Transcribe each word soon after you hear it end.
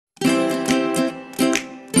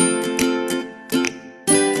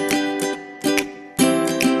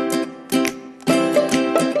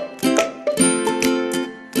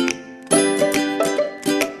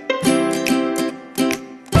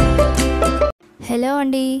Hello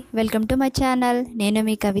అండి, welcome to my channel. నేను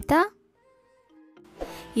మీ కవిత.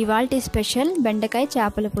 ఇవాల్టి స్పెషల్ బెండకాయ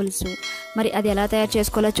చేపల పులుసు. మరి అది ఎలా తయారు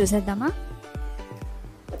చేసుకోవాలో చూసేద్దామా?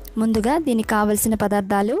 ముందుగా దీనికి కావలసిన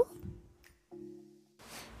పదార్థాలు: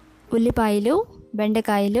 ఉల్లిపాయలు,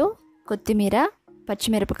 బెండకాయలు, కొత్తిమీర,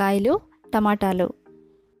 పచ్చిమిరపకాయలు, టమాటాలు,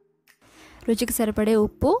 రుచికి సరిపడే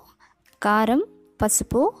ఉప్పు, కారం,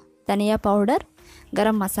 పసుపు, ధనియా పౌడర్,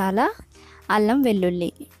 గరం మసాలా, అల్లం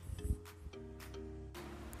వెల్లుల్లి,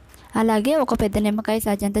 అలాగే ఒక పెద్ద నిమ్మకాయ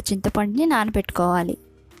సైజంత చింతపండుని నానబెట్టుకోవాలి.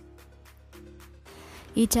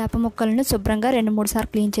 ఈ చేప ముక్కలను శుభ్రంగా 2-3 సార్లు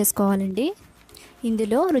క్లీన్ చేసుకోవాలండి.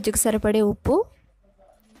 ఇందులో రుచికి సరిపడే ఉప్పు,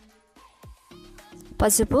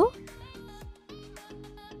 పసుపు,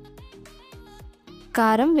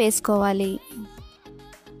 కారం వేసుకోవాలి.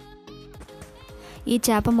 ఈ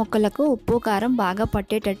చేప ముక్కలకు ఉప్పు కారం బాగా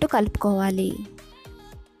పట్టేటట్టు కలుపుకోవాలి.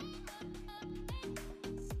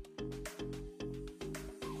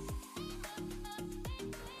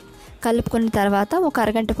 కలుపుకున్న తర్వాత ఒక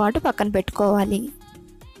అరగంట పాటు పక్కన పెట్టుకోవాలి.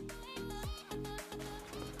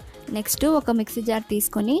 నెక్స్ట్ ఒక మిక్సీ జార్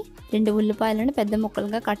తీసుకొని 2 ఉల్లిపాయలను పెద్ద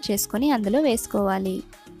ముక్కలుగా కట్ చేసుకొని అందులో వేసుకోవాలి.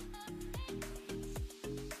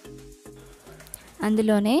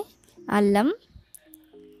 అందులోనే అల్లం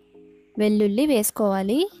వెల్లుల్లి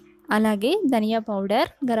వేసుకోవాలి. అలాగే ధనియా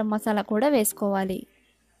పౌడర్, గరం మసాలా కూడా వేసుకోవాలి.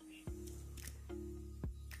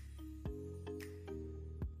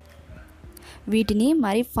 వీటిని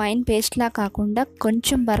మరి ఫైన్ పేస్ట్లా కాకుండా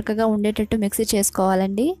కొంచెం బరకగా ఉండేటట్టు మిక్సీ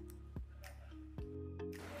చేసుకోవాలండి.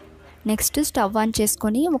 నెక్స్ట్ స్టవ్ ఆన్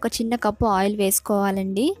చేసుకొని ఒక చిన్న కప్పు ఆయిల్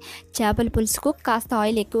వేసుకోవాలండి. చేపల పులుసుకు కాస్త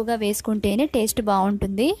ఆయిల్ ఎక్కువగా వేసుకుంటేనే టేస్ట్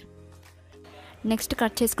బాగుంటుంది. నెక్స్ట్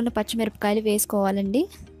కట్ చేసుకున్న పచ్చిమిరపకాయలు వేసుకోవాలండి.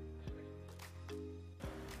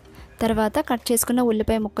 తర్వాత కట్ చేసుకున్న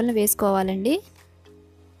ఉల్లిపాయ ముక్కలను వేసుకోవాలండి.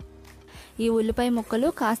 ఈ ఉల్లిపాయ ముక్కలు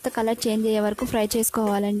కాస్త కలర్ చేంజ్ అయ్యే వరకు ఫ్రై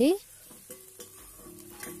చేసుకోవాలండి.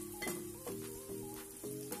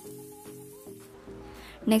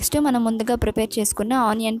 నెక్స్ట్ మనం ముందుగా ప్రిపేర్ చేసుకున్న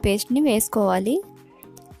ఆనియన్ పేస్ట్ని వేసుకోవాలి.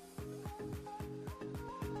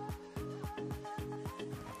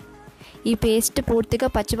 ఈ పేస్ట్ పూర్తిగా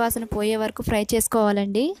పచ్చివాసన పోయే వరకు ఫ్రై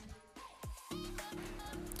చేసుకోవాలండి.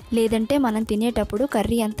 లేదంటే మనం తినేటప్పుడు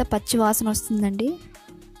కర్రీ అంతా పచ్చివాసన వస్తుందండి.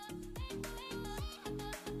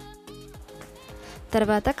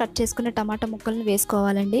 తర్వాత కట్ చేసుకున్న టమాటా ముక్కలను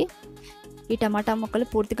వేసుకోవాలండి. ఈ టమాటా ముక్కలు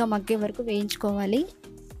పూర్తిగా మగ్గే వరకు వేయించుకోవాలి.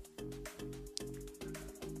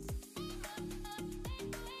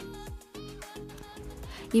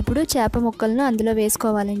 ఇప్పుడు చేప ముక్కలను అందులో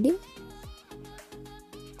వేసుకోవాలండి.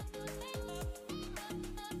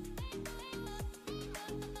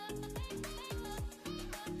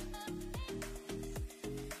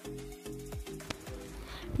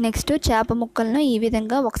 నెక్స్ట్ చేప ముక్కలను ఈ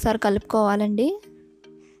విధంగా ఒకసారి కలుపుకోవాలండి.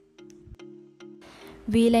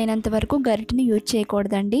 వీలైనంత వరకు గరిటెని యూజ్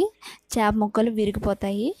చేయకూడదండి, చేప ముక్కలు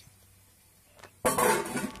విరిగిపోతాయి.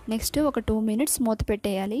 నెక్స్ట్ ఒక 2 మినిట్స్ మూత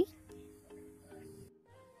పెట్టేయాలి.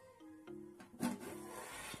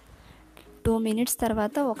 2 మినిట్స్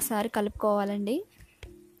తర్వాత ఒకసారి కలుపుకోవాలండి.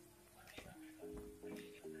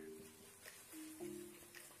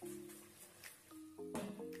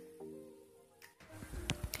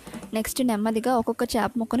 నెక్స్ట్ నెమ్మదిగా ఒక్కొక్క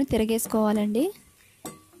చేప ముక్కను తిరగేసుకోవాలండి.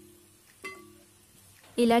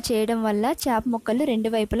 ఇలా చేయడం వల్ల చేప ముక్కలు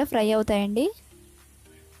 2 వైపులా ఫ్రై అవుతాయండి.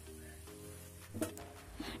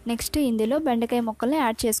 నెక్స్ట్ ఇందులో బెండకాయ ముక్కల్ని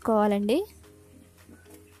యాడ్ చేసుకోవాలండి.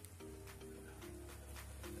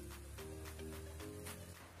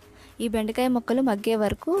 ఈ బెండకాయ ముక్కలు మగ్గే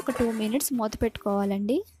వరకు ఒక 2 మినిట్స్ మూత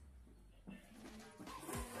పెట్టుకోవాలండి.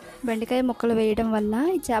 బెండకాయ ముక్కలు వేయడం వల్ల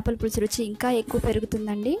ఈ చేపల పులుసు రుచి ఇంకా ఎక్కువ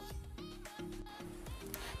పెరుగుతుందండి.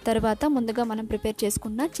 తర్వాత ముందుగా మనం ప్రిపేర్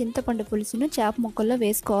చేసుకున్న చింతపండు పులుసును చేప ముక్కల్లో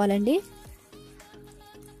వేసుకోవాలండి.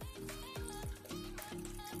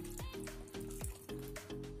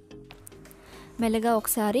 మెల్లగా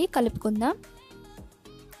ఒకసారి కలుపుకుందాం.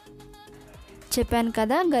 చెప్పాను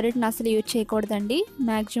కదా, గరిటెను అసలు యూజ్ చేయకూడదండి.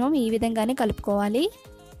 మ్యాక్సిమం ఈ విధంగానే కలుపుకోవాలి.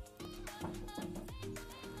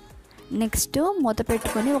 నెక్స్ట్ మూత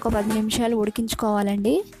పెట్టుకొని ఒక 10 నిమిషాలు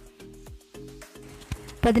ఉడికించుకోవాలండి.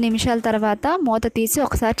 10 నిమిషాల తర్వాత మూత తీసి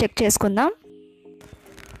ఒకసారి చెక్ చేసుకుందాం.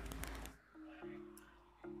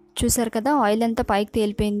 చూసారు కదా, ఆయిల్ అంతా పైకి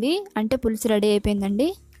తేలిపోయింది, అంటే పులుసు రెడీ అయిపోయిందండి.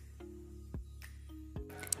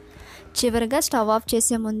 చివరిగా స్టవ్ ఆఫ్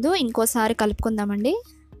చేసే ముందు ఇంకోసారి కలుపుకుందామండి.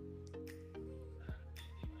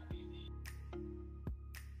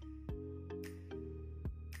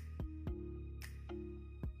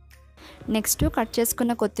 నెక్స్ట్ కట్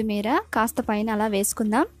చేసుకున్న కొత్తిమీర కాస్త పైన అలా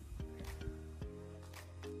వేసుకుందాం.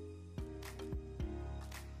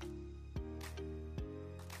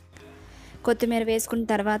 కొత్తిమీర వేసుకున్న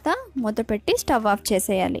తర్వాత మూత పెట్టి స్టవ్ ఆఫ్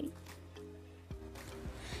చేసేయాలి.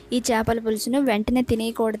 ఈ చేపల పులుసును వెంటనే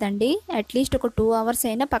తినేయకూడదండి. అట్లీస్ట్ ఒక 2 అవర్స్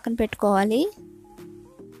అయినా పక్కన పెట్టుకోవాలి.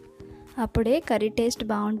 అప్పుడే కర్రీ టేస్ట్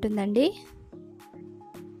బాగుంటుందండి.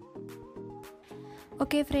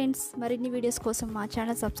 ఓకే ఫ్రెండ్స్, మరిన్ని వీడియోస్ కోసం మా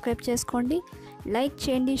ఛానల్ సబ్స్క్రైబ్ చేసుకోండి. లైక్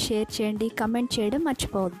చేయండి, షేర్ చేయండి, కమెంట్ చేయడం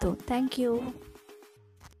మర్చిపోవద్దు. Thank you.